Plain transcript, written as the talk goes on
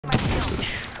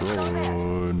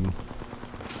destroyed.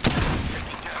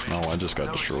 No, I just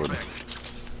got destroyed.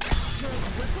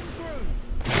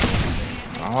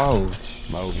 Oh,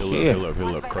 No, heal up,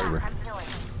 Kraber.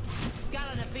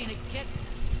 Skeleton Phoenix kit.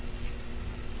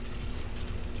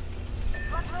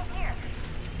 Let's move here.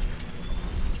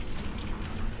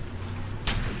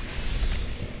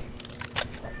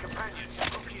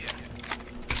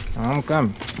 I'm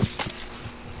coming. This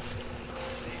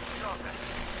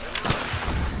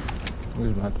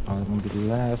is about gonna be the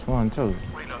last one too.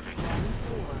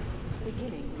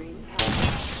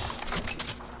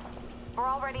 We're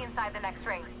already inside the next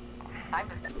ring. I'm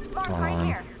Mark right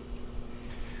here.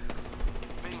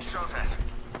 Being shot at.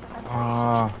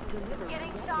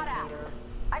 Getting shot at.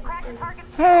 I cracked the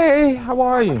target's shield. Hey, how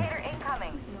are you? Locator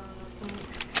incoming. Moving to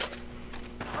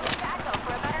Echo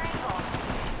for a better angle.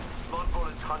 Smart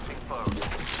bullets hunting foes.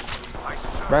 I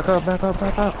shoot. Back up, back up,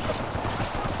 back up.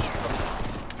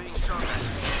 Being shot at.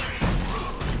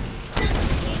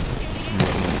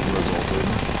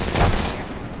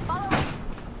 Follow me.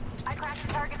 I cracked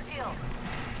the target's shield.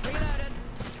 Reloaded.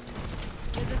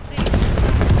 There's a seat.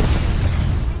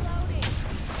 Reloading.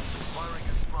 Firing a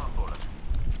smart bullet.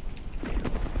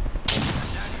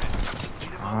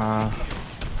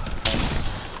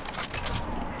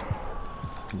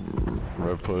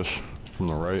 Red push from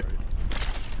the right.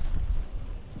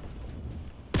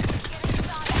 Getting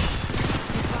shot at.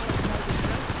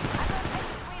 I'm gonna take a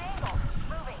sweet angle.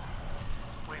 Moving.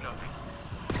 Reloading.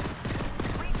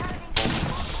 Recharging.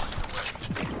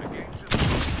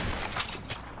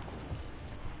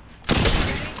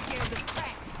 Shield is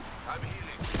cracked. I'm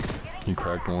healing. He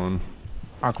cracked one.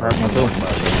 I cracked one too.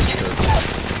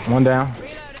 One down.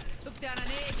 Reloaded. Look down an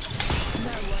egg.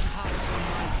 No one hides from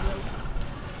my drill.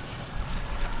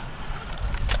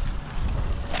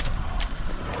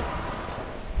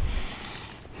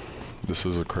 This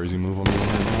is a crazy move on me right now.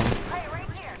 Hey, right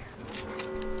here.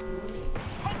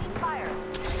 Taking fire.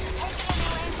 Taking a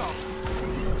new angle.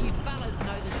 You fellas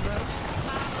know the drill.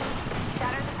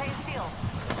 Shatter the phase shield.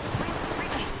 Hey,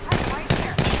 right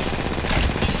here.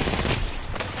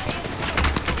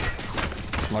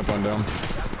 My gun down.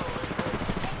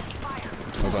 Fire.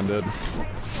 My gun dead.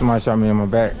 Somebody shot me in my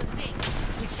back. There's a seat.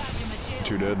 Recharging my shield.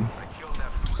 Two dead.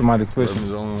 Somebody pushing.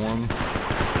 Reven's the only one.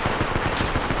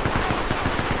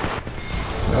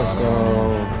 Let's go.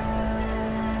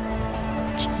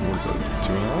 What's that? 2-0?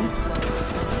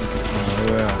 Oh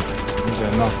yeah. You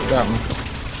got knocked that one.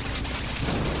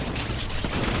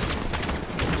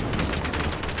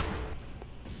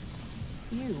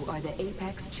 You are the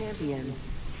Apex champions.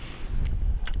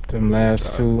 Them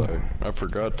last two. I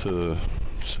forgot to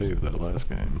save that last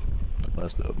game. That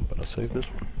last dub, but I saved this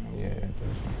one. Yeah.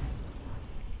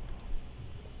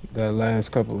 That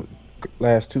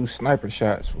last two sniper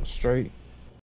shots was straight.